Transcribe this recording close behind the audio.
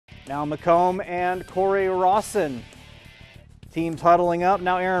Now McComb and Cory-Rawson. Teams huddling up.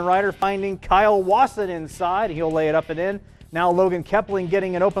 Now Aaron Ryder finding Kyle Wasson inside. He'll lay it up and in. Now Logan Kepling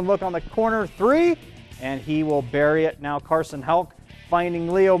getting an open look on the corner three, and he will bury it. Now Carson Hulk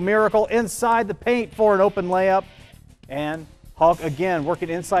finding Leo Miracle inside the paint for an open layup. And Hulk again working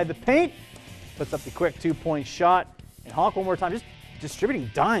inside the paint. Puts up the quick two-point shot. And Hulk one more time, just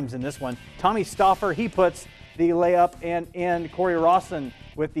distributing dimes in this one. Tommy Stauffer, he puts the layup and in. Cory-Rawson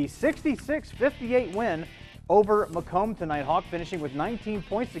with the 66-58 win over McComb tonight. Hawk finishing with 19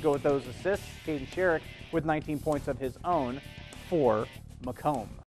 points to go with those assists. Caden Sherrick with 19 points of his own for McComb.